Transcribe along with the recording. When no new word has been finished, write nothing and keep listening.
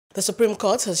The Supreme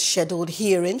Court has scheduled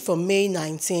hearing for May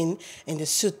 19 in the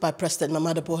suit by President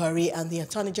Muhammadu Buhari and the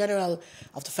Attorney General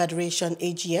of the Federation,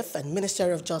 AGF, and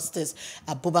Minister of Justice,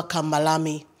 Abubakar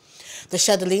Malami. The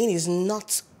scheduling is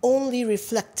not only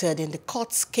reflected in the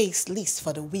court's case list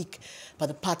for the week, but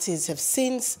the parties have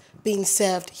since been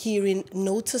served hearing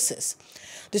notices.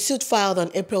 The suit filed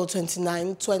on April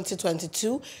 29,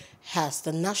 2022 has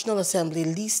the National Assembly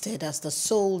listed as the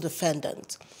sole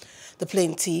defendant. The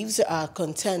plaintiffs are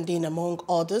contending, among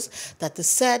others, that the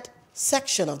said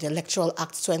section of the Electoral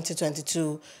Act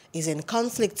 2022 is in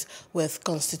conflict with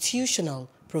constitutional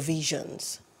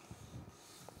provisions.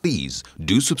 Please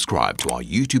do subscribe to our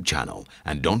YouTube channel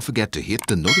and don't forget to hit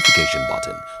the notification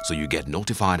button so you get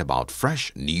notified about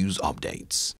fresh news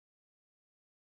updates.